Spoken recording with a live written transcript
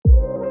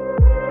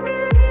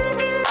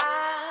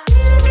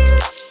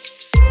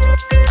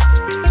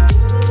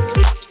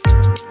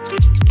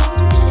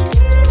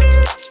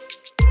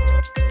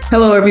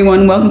Hello,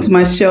 everyone. Welcome to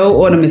my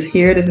show. Autumn is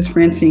here. This is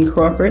Francine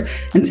Crawford.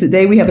 And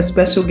today we have a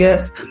special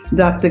guest,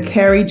 Dr.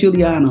 Carrie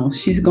Giuliano.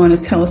 She's going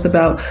to tell us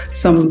about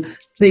some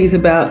things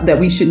that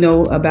we should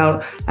know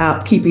about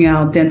keeping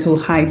our dental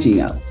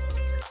hygiene up.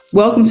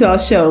 Welcome to our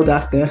show,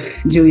 Dr.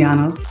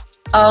 Giuliano.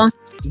 Oh,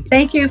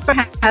 thank you for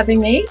having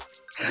me.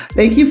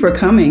 Thank you for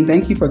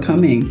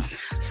coming.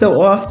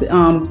 So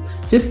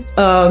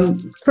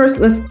first,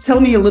 let's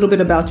tell me a little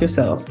bit about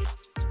yourself.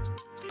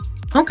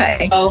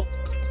 Okay. So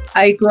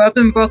I grew up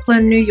in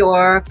Brooklyn, New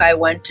York. I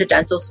went to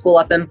dental school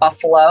up in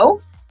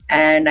Buffalo,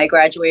 and I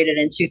graduated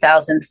in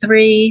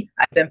 2003.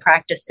 I've been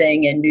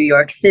practicing in New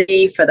York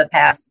City for the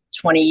past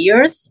 20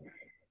 years.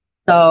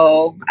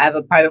 So I have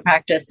a private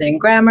practice in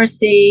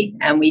Gramercy,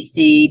 and we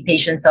see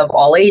patients of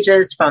all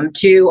ages from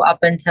 2 up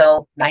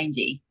until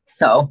 90.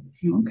 So.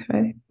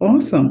 Okay.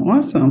 Awesome.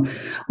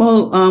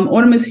 Well,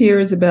 Autumn is here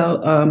is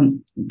about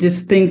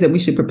just things that we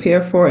should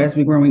prepare for as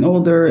we're growing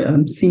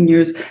older,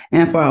 seniors,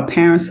 and for our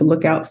parents to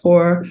look out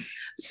for.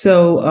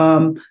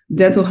 So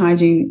dental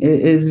hygiene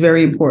is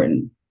very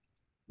important.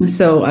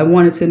 So I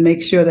wanted to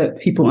make sure that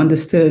people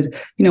understood,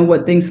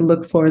 what things to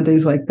look for and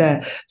things like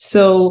that.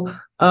 So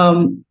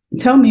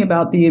tell me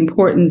about the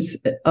importance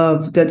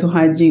of dental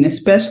hygiene,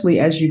 especially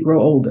as you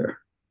grow older.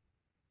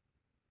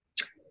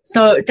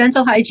 So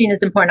dental hygiene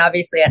is important,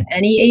 obviously, at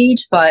any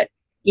age, but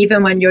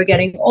even when you're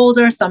getting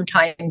older,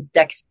 sometimes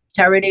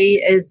dexterity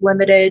is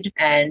limited,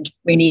 and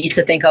we need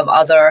to think of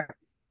other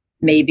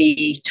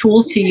maybe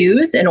tools to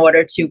use in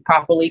order to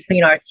properly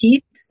clean our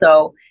teeth.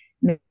 So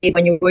maybe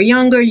when you were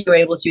younger, you were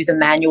able to use a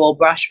manual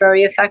brush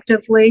very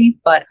effectively,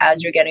 but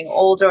as you're getting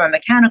older, a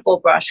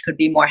mechanical brush could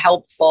be more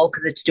helpful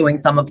because it's doing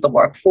some of the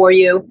work for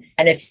you.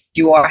 And if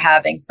you are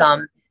having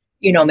some,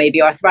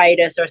 maybe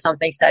arthritis or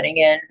something setting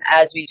in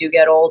as we do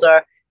get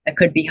older, that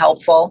could be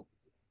helpful.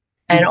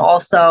 And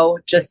also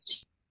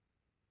just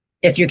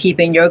if you're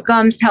keeping your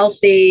gums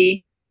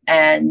healthy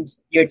and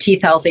your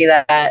teeth healthy,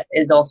 that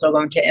is also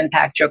going to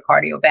impact your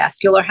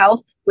cardiovascular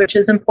health, which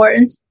is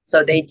important.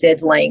 So they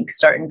did link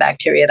certain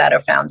bacteria that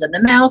are found in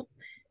the mouth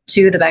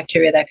to the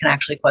bacteria that can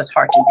actually cause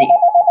heart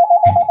disease.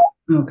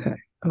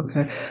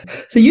 Okay.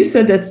 So you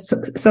said that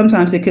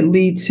sometimes it could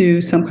lead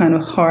to some kind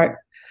of heart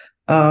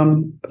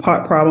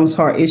problems,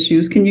 heart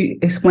issues. Can you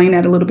explain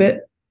that a little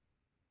bit?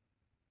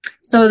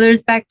 So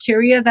there's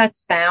bacteria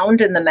that's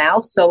found in the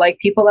mouth. So like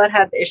people that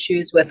have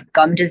issues with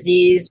gum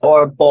disease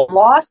or bone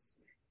loss,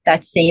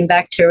 that same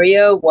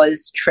bacteria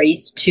was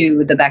traced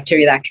to the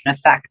bacteria that can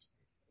affect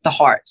the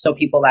heart. So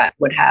people that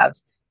would have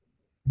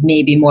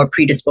maybe more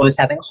predisposed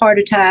having a heart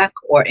attack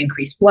or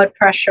increased blood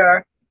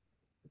pressure.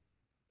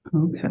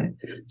 Okay.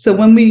 So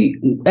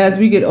as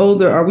we get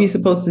older, are we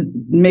supposed to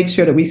make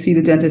sure that we see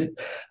the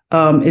dentist?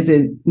 Is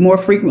it more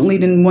frequently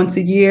than once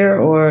a year,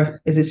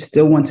 or is it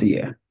still once a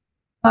year?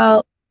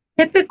 Well,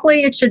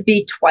 typically, it should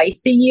be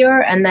twice a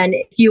year. And then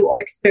if you are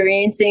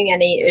experiencing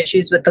any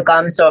issues with the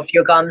gums, so if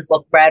your gums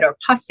look red or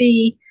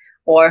puffy,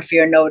 or if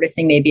you're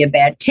noticing maybe a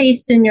bad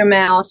taste in your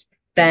mouth,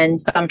 then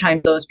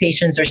sometimes those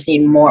patients are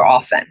seen more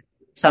often.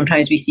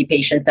 Sometimes we see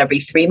patients every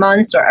 3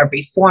 months or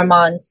every 4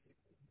 months,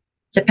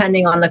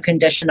 depending on the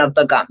condition of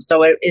the gum.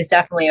 So it is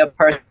definitely a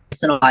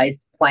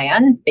personalized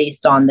plan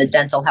based on the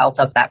dental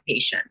health of that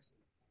patient.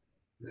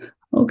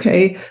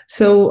 Okay.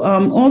 So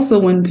also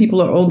when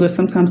people are older,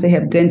 sometimes they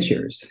have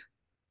dentures.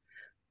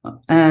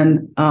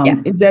 And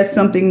Yes. Is that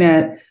something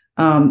that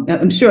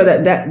I'm sure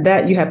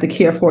that you have to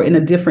care for in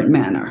a different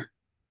manner,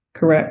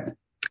 correct?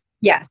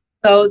 Yes.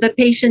 So the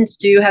patients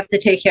do have to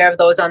take care of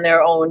those on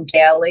their own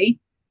daily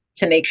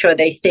to make sure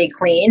they stay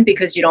clean,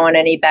 because you don't want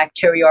any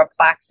bacteria or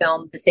plaque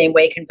film. The same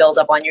way it can build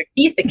up on your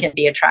teeth, it can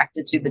be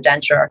attracted to the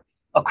denture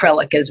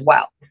acrylic as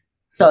well.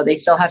 So they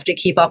still have to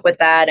keep up with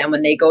that. And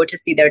when they go to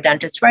see their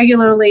dentist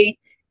regularly,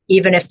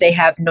 even if they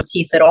have no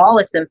teeth at all,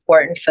 it's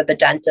important for the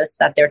dentist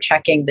that they're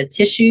checking the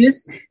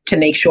tissues to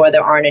make sure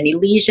there aren't any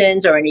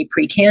lesions or any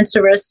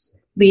precancerous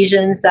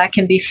lesions that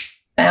can be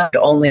found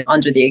only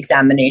under the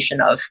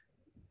examination of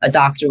a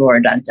doctor or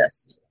a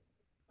dentist.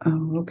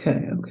 Oh,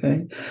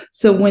 okay.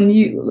 So when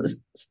you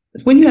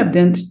have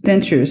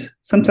dentures,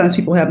 sometimes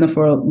people have them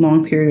for a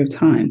long period of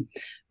time,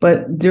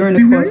 but during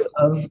the course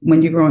of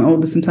when you're growing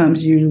older,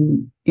 sometimes your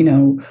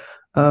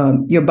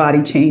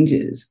body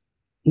changes.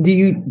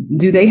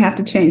 Do they have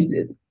to change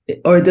it,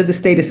 or does it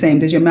stay the same?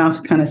 Does your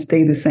mouth kind of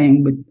stay the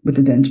same with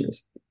the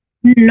dentures?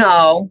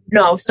 No.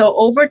 So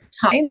over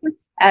time,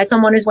 as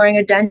someone is wearing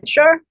a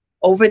denture,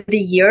 over the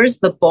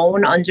years, the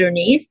bone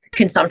underneath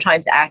can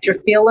sometimes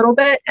atrophy a little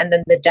bit, and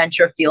then the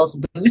denture feels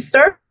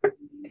looser.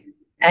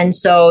 And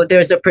so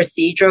there's a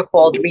procedure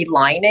called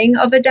relining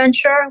of a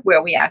denture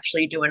where we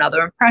actually do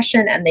another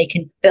impression and they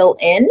can fill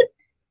in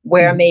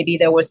where maybe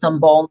there was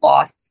some bone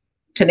loss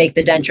to make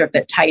the denture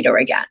fit tighter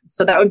again.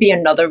 So that would be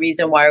another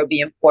reason why it would be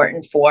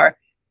important for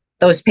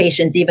those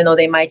patients, even though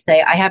they might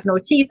say, I have no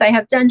teeth, I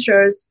have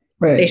dentures,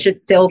 right, they should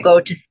still go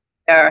to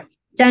their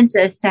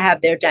dentist to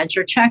have their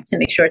denture checked to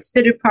make sure it's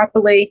fitted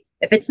properly.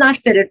 If it's not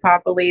fitted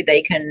properly,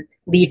 they can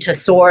lead to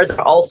sores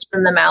or ulcers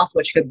in the mouth,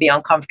 which could be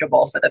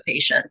uncomfortable for the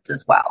patient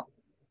as well.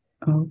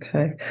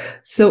 Okay.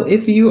 So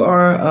if you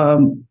are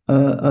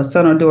a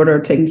son or daughter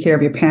taking care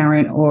of your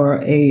parent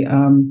or a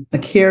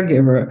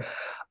caregiver,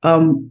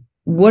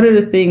 what are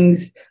the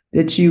things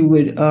that you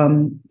would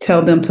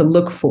tell them to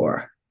look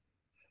for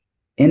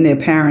in their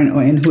parent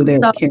or in who they're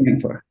caring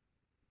for?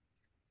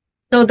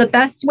 So the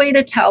best way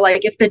to tell,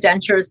 like if the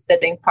denture is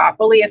fitting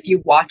properly, if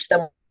you watch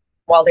them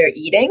while they're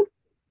eating.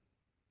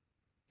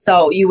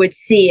 So you would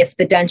see if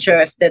the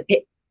denture, if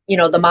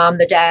the mom,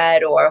 the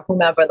dad, or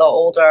whomever, the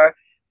older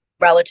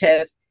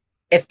relative,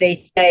 if they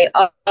say,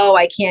 oh,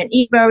 I can't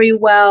eat very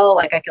well,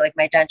 like I feel like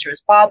my denture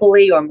is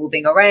wobbly or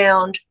moving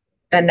around,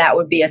 then that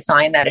would be a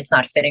sign that it's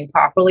not fitting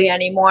properly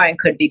anymore and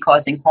could be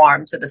causing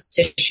harm to the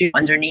tissue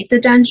underneath the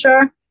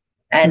denture.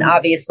 And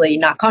obviously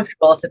not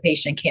comfortable if the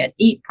patient can't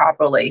eat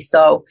properly.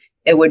 So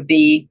it would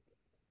be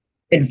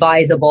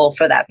advisable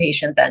for that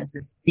patient then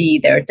to see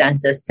their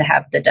dentist to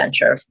have the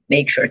denture,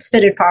 make sure it's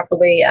fitted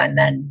properly, and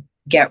then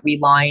get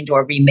relined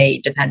or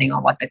remade depending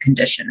on what the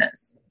condition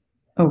is.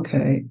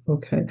 Okay.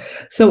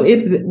 So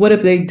what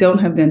if they don't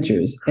have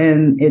dentures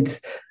and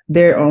it's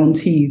their own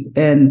teeth?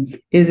 And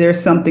is there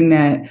something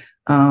that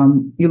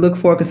you look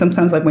for? Because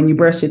sometimes, like when you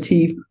brush your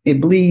teeth, it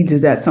bleeds.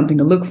 Is that something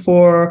to look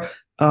for?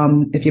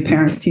 If your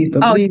parents' teeth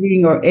are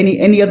bleeding, or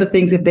any other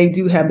things if they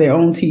do have their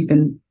own teeth,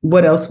 and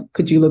what else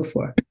could you look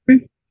for?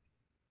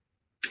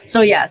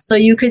 So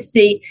you could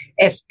see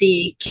if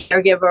the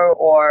caregiver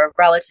or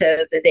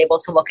relative is able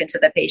to look into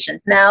the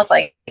patient's mouth,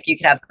 like if you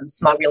could have them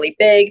smile really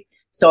big.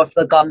 So if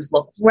the gums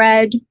look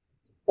red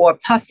or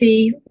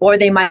puffy, or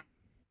they might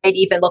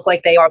even look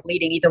like they are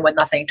bleeding even with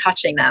nothing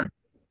touching them.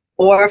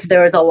 Or if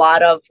there's a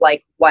lot of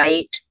like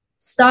white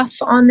stuff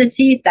on the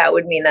teeth, that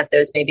would mean that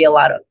there's maybe a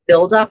lot of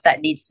buildup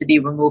that needs to be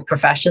removed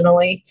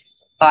professionally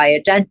by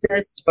a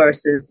dentist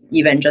versus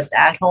even just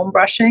at-home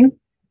brushing.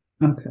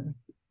 Okay.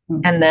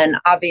 And then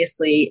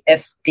obviously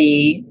if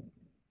the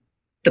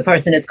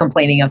person is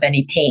complaining of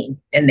any pain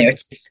in their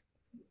teeth,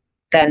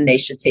 then they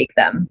should take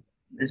them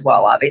as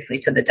well, obviously,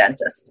 to the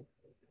dentist.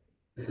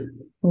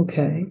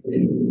 Okay.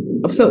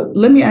 So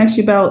let me ask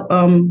you about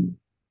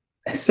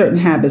certain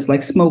habits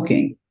like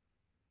smoking.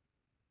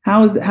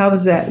 How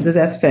does that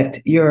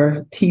affect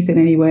your teeth in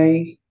any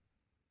way?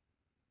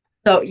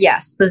 So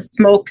yes, the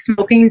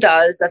smoking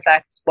does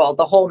affect, well,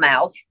 the whole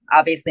mouth,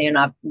 obviously, and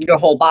not your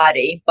whole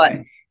body, but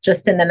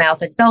just in the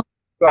mouth itself,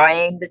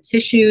 drying the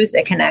tissues,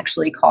 it can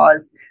actually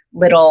cause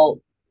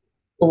little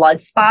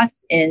blood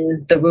spots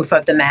in the roof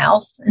of the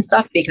mouth and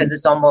stuff, because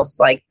it's almost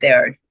like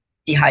they're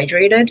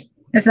dehydrated,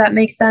 if that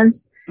makes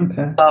sense.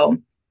 Okay. So,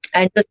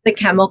 and just the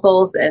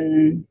chemicals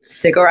in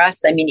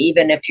cigarettes, I mean,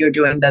 even if you're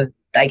doing the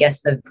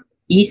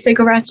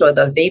e-cigarettes or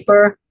the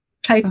vapor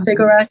type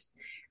cigarettes,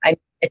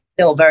 it's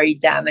still very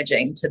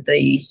damaging to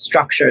the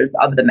structures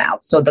of the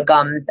mouth, so the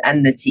gums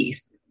and the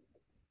teeth.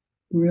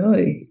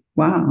 Really?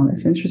 Wow,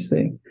 that's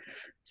interesting.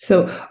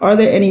 So are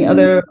there any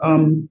other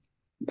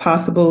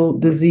possible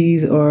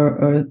disease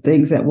or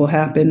things that will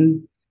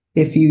happen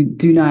if you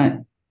do not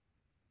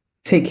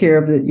take care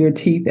of your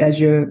teeth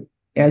as you're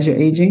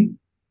aging?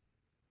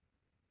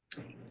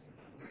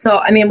 So,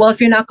 I mean, well,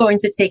 if you're not going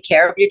to take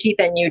care of your teeth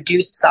and you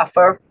do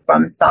suffer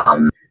from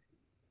some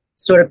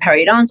sort of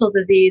periodontal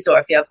disease, or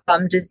if you have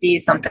gum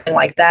disease, something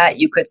like that,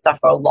 you could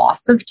suffer a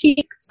loss of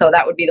teeth. So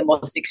that would be the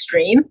most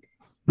extreme.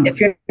 If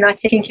you're not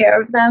taking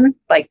care of them,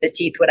 like the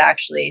teeth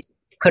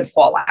could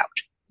fall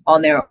out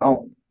on their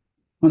own.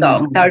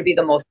 So that would be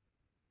the most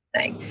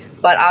thing.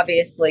 But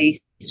obviously,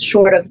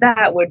 short of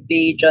that would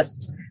be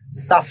just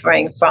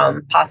suffering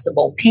from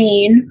possible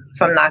pain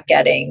from not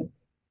getting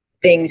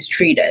things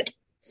treated.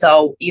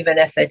 So even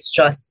if it's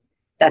just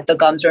that the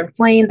gums are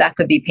inflamed, that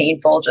could be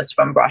painful just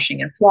from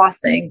brushing and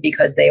flossing,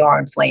 because they are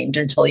inflamed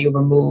until you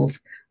remove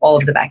all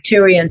of the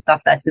bacteria and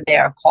stuff that's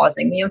there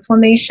causing the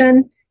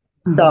inflammation.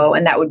 Mm-hmm. So,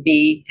 and that would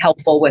be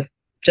helpful with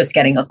just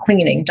getting a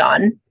cleaning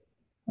done.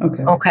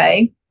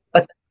 Okay.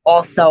 But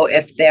also,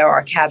 if there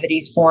are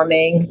cavities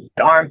forming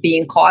that aren't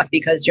being caught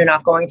because you're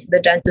not going to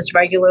the dentist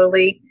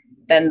regularly,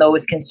 then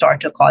those can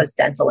start to cause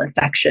dental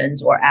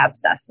infections or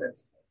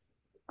abscesses.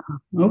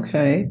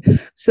 Okay.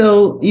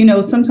 So,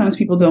 sometimes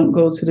people don't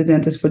go to the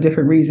dentist for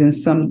different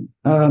reasons. Some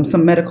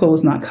medical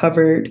is not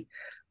covered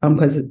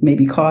because it may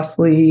be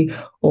costly,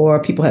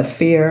 or people have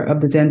fear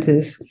of the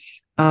dentist.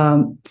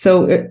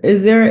 So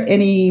is there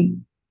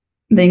anything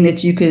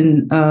that you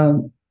can,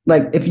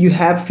 like if you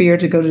have fear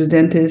to go to the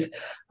dentist,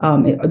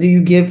 do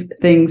you give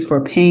things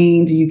for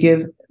pain? Do you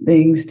give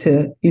things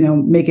to,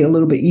 make it a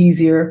little bit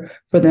easier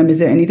for them? Is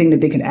there anything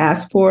that they can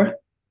ask for?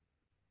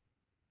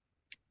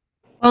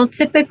 Well,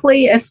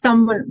 typically, if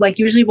someone,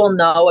 usually we'll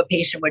know, a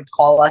patient would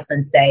call us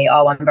and say,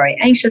 oh, I'm very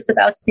anxious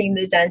about seeing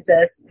the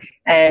dentist.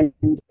 And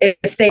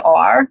if they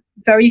are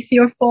very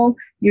fearful,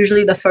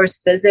 usually the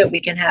first visit we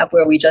can have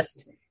where we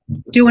just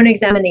do an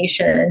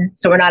examination.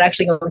 So we're not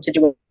actually going to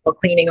do a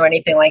cleaning or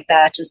anything like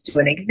that, just do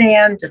an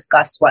exam,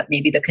 discuss what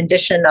maybe the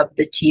condition of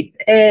the teeth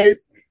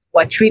is,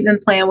 what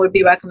treatment plan would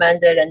be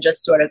recommended, and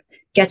just sort of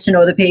get to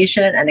know the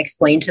patient and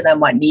explain to them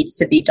what needs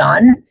to be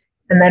done.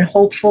 And then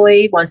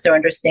hopefully, once they're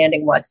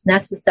understanding what's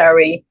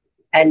necessary,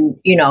 and,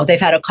 they've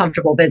had a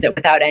comfortable visit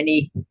without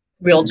any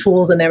real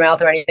tools in their mouth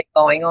or anything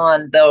going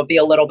on, they'll be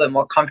a little bit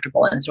more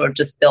comfortable and sort of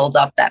just build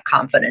up that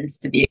confidence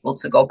to be able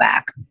to go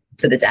back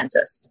to the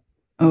dentist.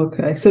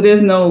 Okay. So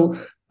there's no,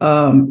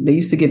 they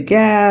used to give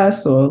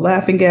gas or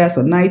laughing gas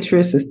or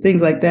nitrous or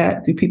things like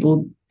that. Do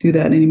people do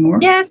that anymore?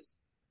 Yes.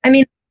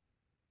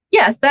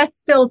 Yes, that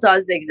still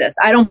does exist.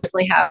 I don't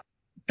personally have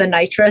the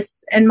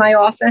nitrous in my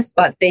office,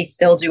 but they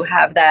still do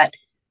have that.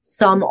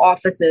 Some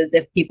offices,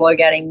 if people are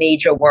getting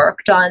major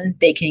work done,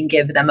 they can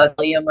give them a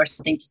Valium or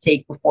something to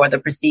take before the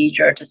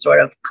procedure to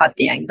sort of cut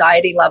the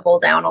anxiety level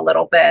down a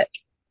little bit.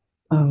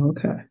 Oh,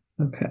 okay.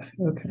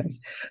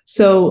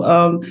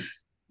 So,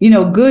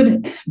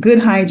 good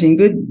hygiene,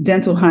 good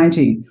dental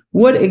hygiene.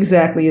 What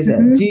exactly is that?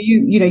 Mm-hmm. Do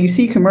you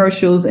see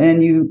commercials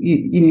and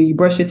you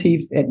brush your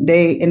teeth at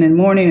day and in the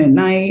morning and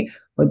night,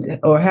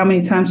 or how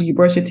many times do you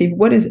brush your teeth?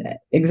 What is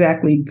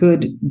exactly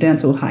good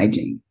dental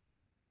hygiene?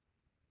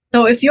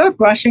 So if you're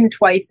brushing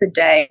twice a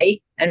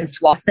day and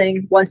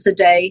flossing once a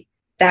day,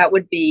 that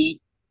would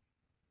be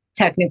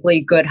technically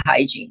good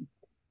hygiene.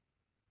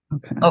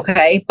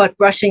 Okay. But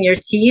brushing your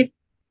teeth,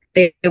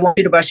 they want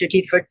you to brush your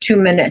teeth for 2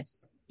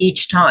 minutes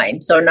each time.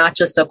 So not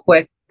just a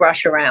quick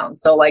brush around.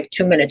 So like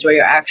 2 minutes where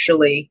you're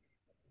actually,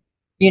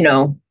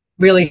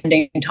 really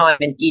spending time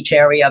in each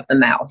area of the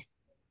mouth.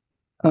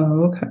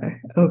 Oh,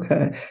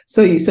 okay.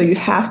 So you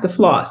have to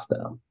floss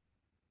though.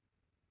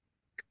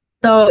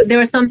 So there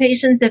are some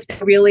patients, if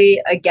they're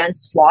really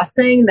against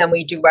flossing, then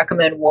we do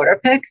recommend water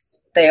picks.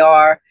 They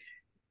are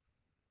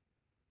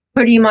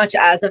pretty much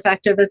as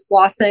effective as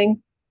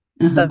flossing.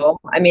 Uh-huh. So,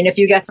 if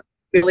you get something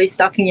really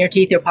stuck in your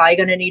teeth, you're probably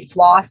going to need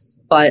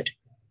floss. But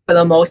for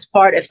the most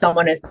part, if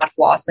someone is not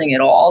flossing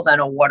at all,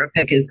 then a water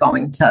pick is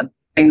going to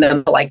bring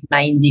them to like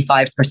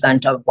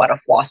 95% of what a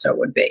flosser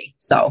would be.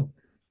 So.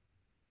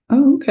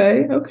 Oh,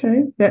 okay.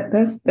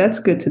 That's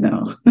good to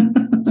know.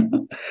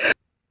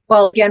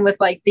 Well, again, with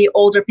like the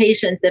older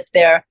patients, if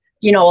they're,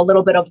 a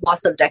little bit of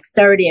loss of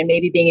dexterity and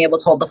maybe being able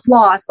to hold the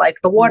floss, like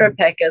the water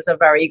pick is a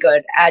very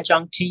good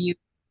adjunct to use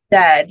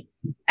instead,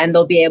 and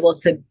they'll be able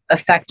to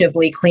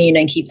effectively clean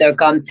and keep their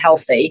gums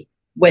healthy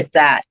with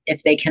that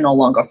if they can no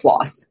longer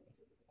floss.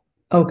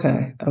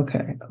 Okay.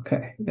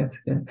 That's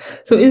good.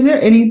 So is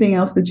there anything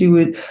else that you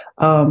would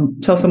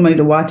tell somebody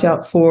to watch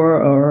out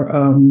for,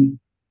 or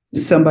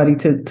somebody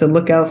to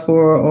look out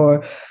for,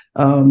 or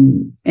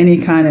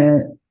any kind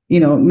of,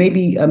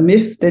 maybe a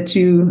myth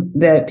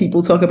that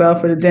people talk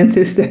about for the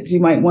dentist that you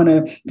might want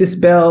to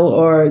dispel,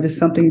 or just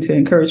something to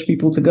encourage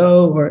people to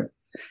go, or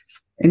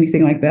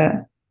anything like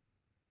that?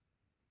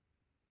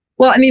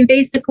 Well,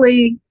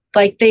 basically,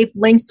 like they've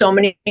linked so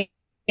many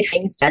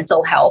things to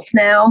dental health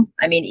now.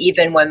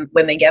 Even when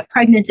women get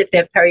pregnant, if they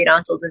have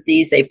periodontal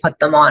disease, they put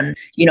them on,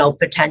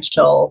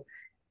 potential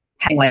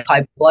having like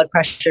high blood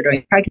pressure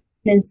during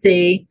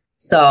pregnancy.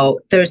 So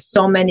there's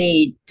so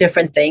many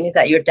different things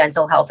that your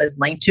dental health is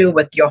linked to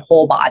with your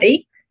whole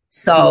body.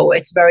 So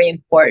it's very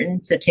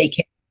important to take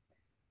care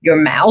of your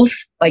mouth.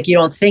 Like you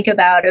don't think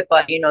about it,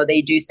 but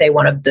they do say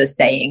one of the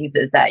sayings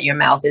is that your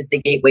mouth is the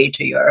gateway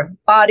to your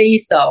body.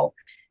 So,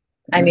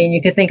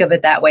 you could think of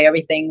it that way.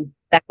 Everything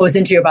that goes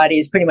into your body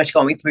is pretty much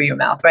going through your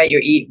mouth, right? You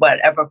eat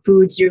whatever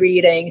foods you're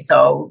eating.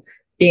 So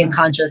being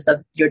conscious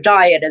of your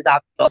diet is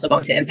also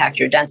going to impact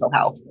your dental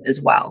health as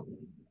well.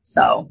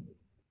 So.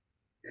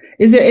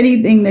 Is there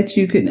anything that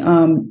you could,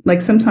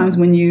 like sometimes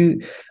when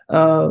you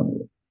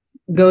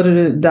go to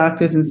the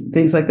doctors and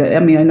things like that,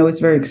 I know it's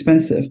very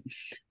expensive,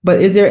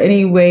 but is there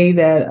any way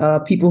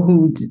that people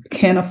who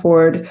can't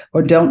afford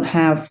or don't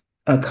have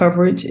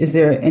coverage, is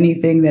there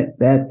anything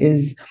that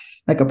is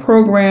like a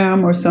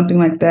program or something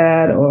like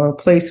that, or a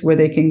place where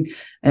they can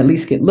at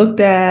least get looked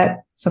at,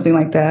 something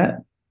like that?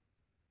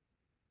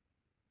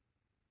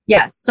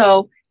 Yes.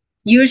 So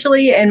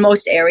usually in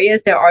most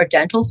areas, there are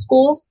dental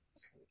schools.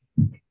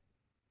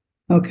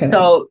 Okay.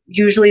 So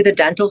usually the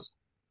dental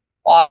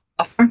schools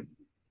offer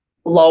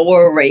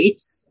lower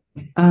rates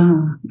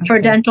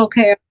for dental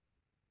care.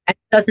 It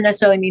doesn't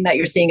necessarily mean that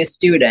you're seeing a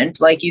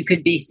student. Like you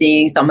could be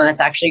seeing someone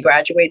that's actually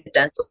graduated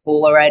dental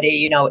school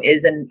already,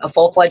 is a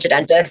full-fledged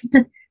dentist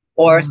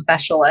or a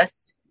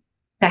specialist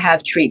to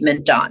have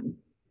treatment done.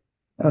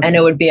 Okay. And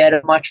it would be at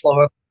a much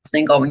lower cost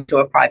than going to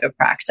a private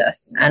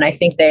practice. And I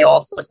think they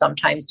also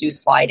sometimes do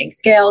sliding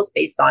scales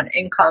based on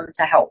income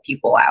to help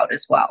people out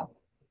as well.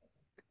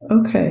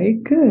 Okay,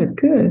 good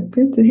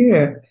to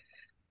hear.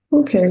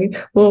 Okay,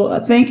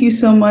 well, thank you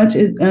so much.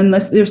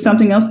 Unless there's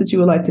something else that you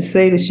would like to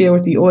say to share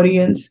with the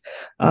audience,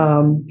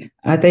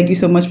 I thank you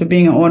so much for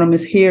being an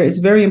orthodontist here. It's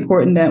very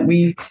important that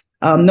we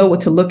know what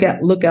to look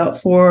out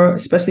for,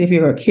 especially if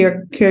you're a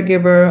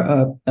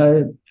caregiver,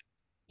 a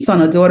son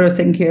or daughter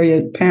taking care of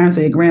your parents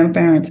or your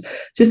grandparents,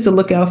 just to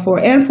look out for,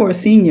 and for a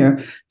senior,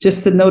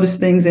 just to notice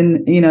things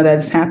that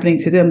is happening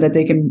to them, that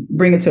they can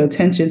bring it to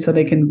attention so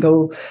they can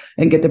go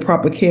and get the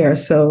proper care.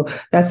 So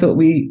that's what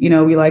we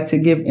like to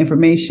give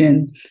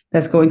information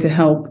that's going to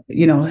help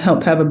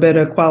have a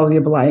better quality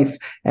of life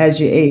as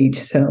you age.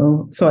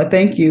 So I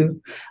thank you.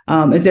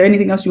 Is there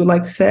anything else you would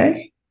like to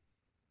say?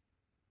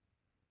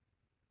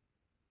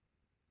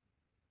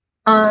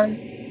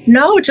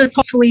 No, just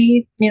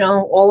hopefully,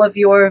 all of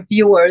your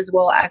viewers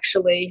will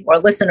actually, or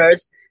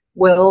listeners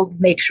will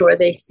make sure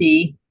they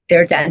see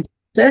their dentist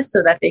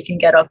so that they can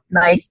get a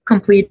nice,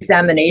 complete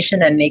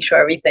examination and make sure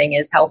everything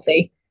is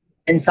healthy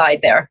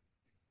inside there.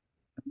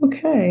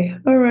 Okay.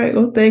 All right.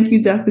 Well, thank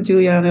you, Dr.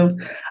 Giuliano.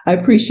 I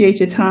appreciate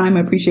your time.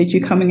 I appreciate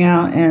you coming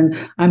out, and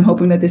I'm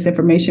hoping that this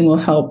information will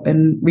help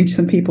and reach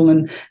some people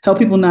and help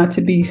people not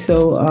to be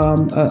so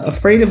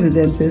afraid of the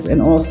dentist,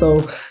 and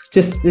also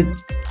just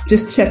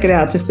check it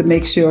out just to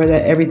make sure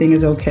that everything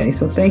is okay.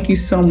 So thank you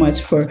so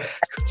much for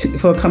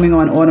coming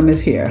on Autumn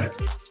is Here.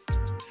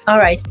 All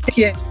right. Thank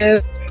you.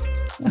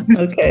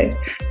 Okay.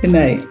 Good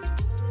night.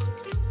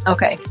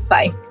 Okay.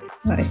 Bye.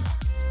 Bye.